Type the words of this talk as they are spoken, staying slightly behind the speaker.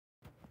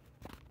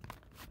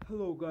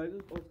Hello guys,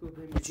 it's also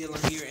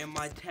Jalen here, and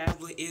my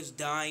tablet is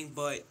dying,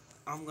 but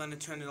I'm gonna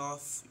turn it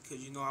off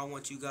because I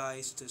want you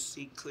guys to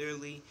see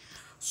clearly.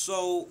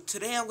 So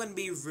today I'm gonna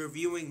be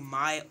reviewing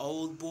my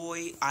old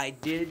boy. I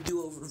did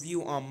do a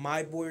review on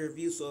my boy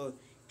review, so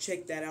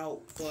check that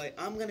out. But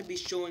I'm gonna be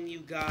showing you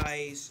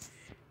guys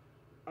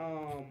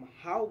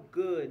how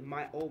good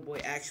my old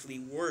boy actually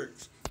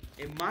works,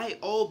 and my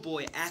old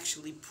boy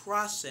actually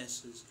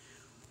processes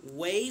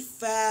way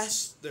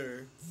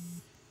faster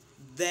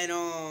than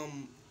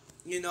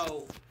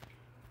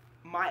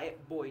my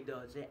boy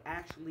does. It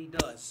actually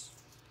does.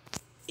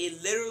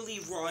 It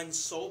literally runs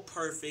so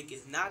perfect.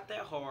 It's not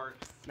that hard.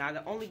 Now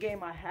the only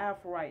game I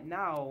have for right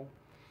now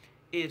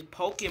is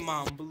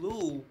Pokemon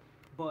Blue,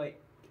 but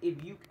as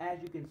you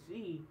can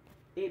see,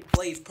 it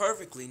plays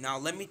perfectly. Now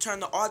let me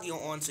turn the audio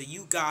on so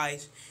you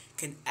guys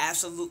can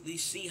absolutely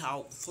see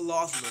how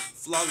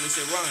flawless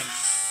it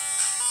runs.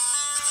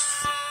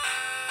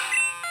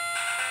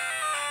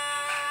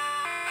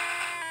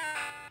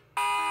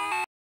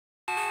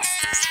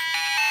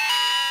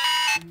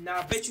 Now,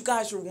 I bet you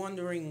guys are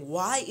wondering,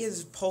 why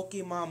is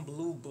Pokemon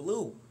Blue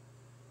blue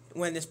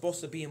when it's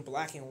supposed to be in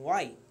black and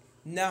white?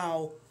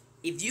 Now,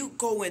 if you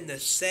go in the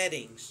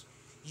settings,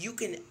 you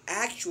can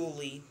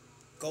actually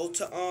go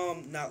to,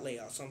 not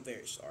layouts, I'm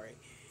very sorry.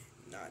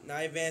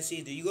 Not advanced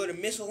either. You go to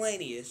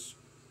miscellaneous.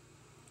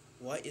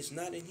 What? It's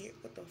not in here?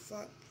 What the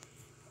fuck?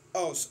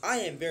 Oh, so I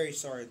am very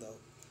sorry, though.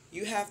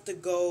 You have to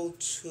go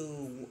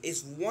to,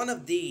 it's one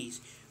of these.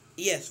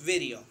 Yes,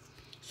 video.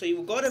 So you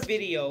will go to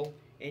video,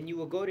 and you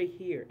will go to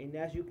here, and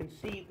as you can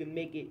see, you can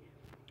make it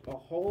a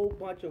whole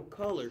bunch of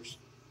colors,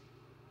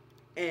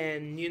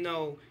 and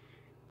and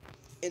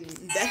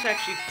that's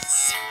actually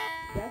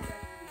cool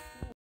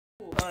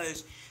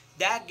because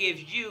that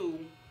gives you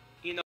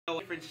a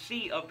different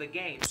see of the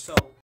game. So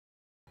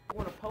I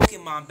want a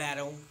Pokemon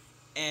battle,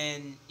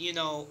 and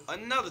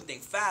another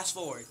thing, fast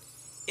forward.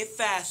 It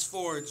fast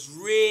forwards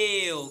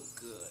real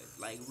good,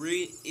 like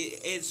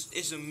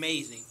it's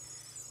amazing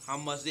how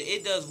much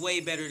it does.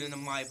 Way better than the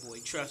My Boy,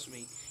 trust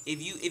me.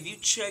 If you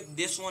check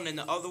this one and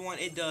the other one,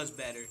 it does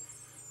better.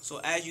 So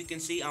as you can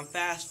see, I'm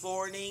fast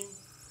forwarding.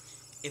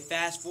 It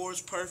fast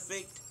forwards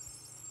perfect.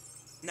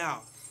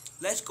 Now,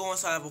 let's go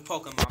inside of a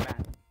Pokemon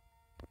battle.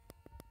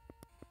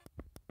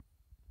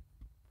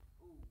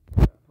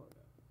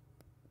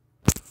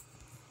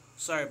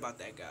 Sorry about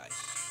that, guys.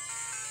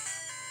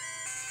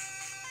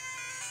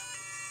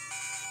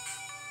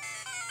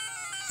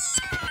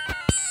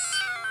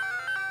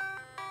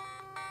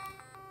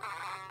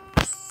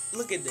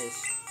 Look at this.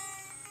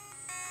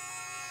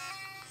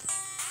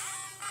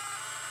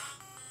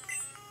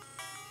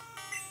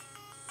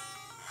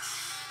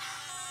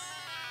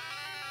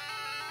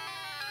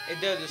 It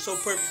does it so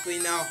perfectly.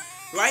 Now,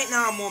 right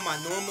now I'm on my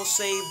normal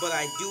save, but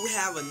I do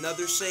have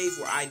another save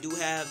where I do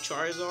have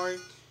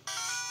Charizard.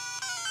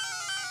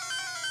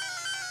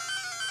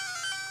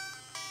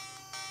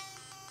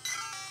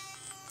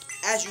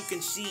 As you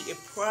can see, it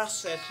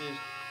processes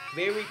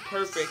very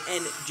perfect,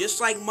 and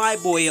just like my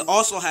boy, it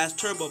also has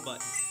turbo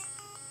button.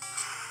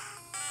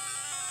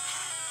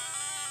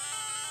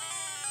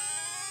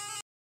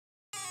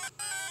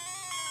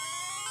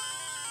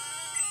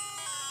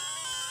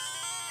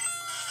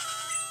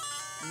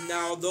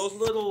 Now, those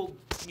little,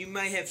 you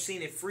might have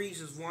seen it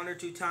freezes one or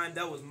two times.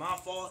 That was my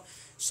fault.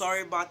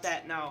 Sorry about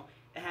that. Now,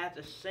 it has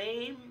the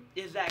same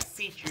exact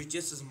feature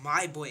just as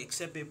my boy,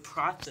 except it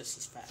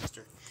processes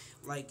faster.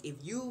 Like, if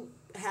you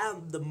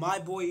have the My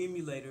Boy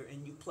emulator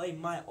and you play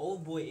my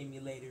old boy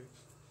emulator,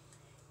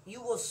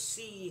 you will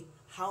see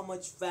how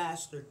much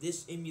faster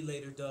this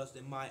emulator does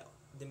than my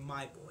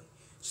boy.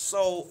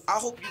 So I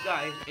hope you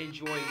guys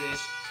enjoy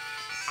this.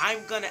 I'm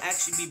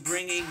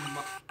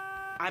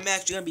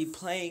actually gonna be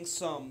playing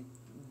some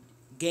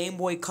Game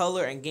Boy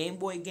Color and Game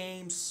Boy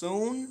games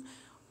soon,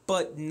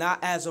 but not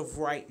as of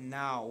right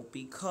now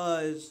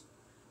because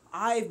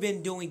I've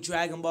been doing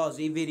Dragon Ball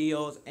Z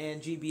videos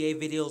and GBA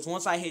videos.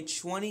 Once I hit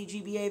 20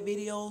 GBA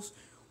videos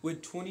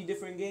with 20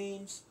 different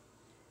games,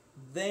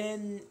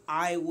 then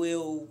I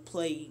will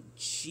play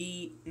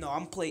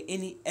I'm play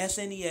any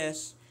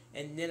SNES,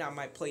 and then I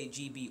might play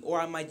GB,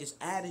 or I might just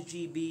add a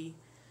GB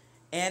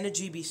and a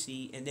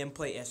GBC and then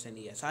play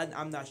SNES.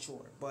 I'm not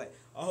sure, but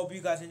I hope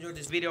you guys enjoyed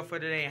this video for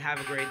today and have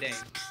a great day.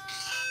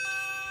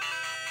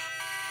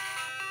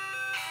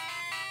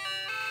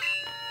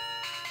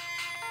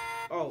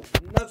 Oh,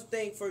 another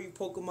thing for you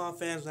Pokemon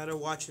fans that are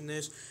watching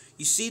this,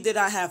 you see that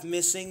I have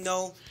Missing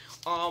No.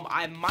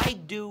 I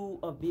might do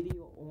a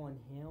video on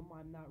him.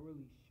 I'm not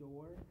really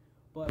sure,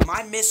 but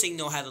my Missing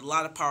No has a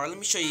lot of power. Let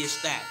me show you his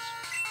stats.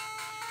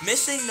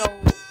 Missing No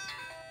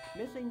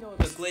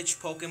is a glitch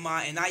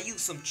Pokemon, and I used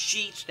some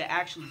cheats to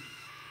actually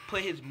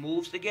put his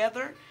moves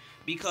together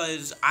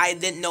because I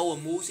didn't know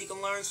what moves he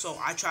can learn, so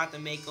I tried to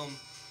make him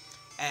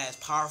as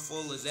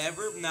powerful as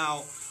ever.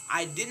 Now,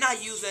 I did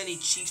not use any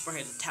cheats for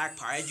his attack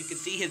power. As you can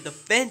see, his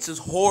defense is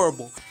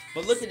horrible,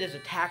 but look at his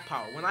attack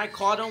power. When I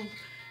caught him,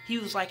 he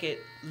was like at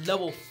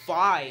level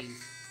 5,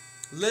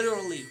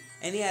 literally,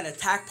 and he had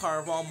attack power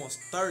of almost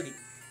 30.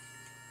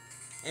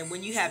 And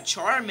when you have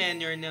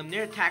Charmander in them,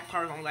 their attack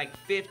power is only like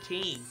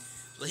 15.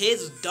 So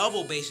his is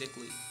double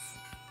basically.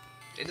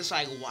 It's just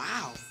like,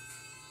 wow.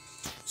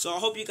 So I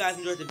hope you guys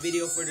enjoyed the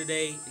video for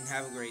today and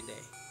have a great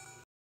day.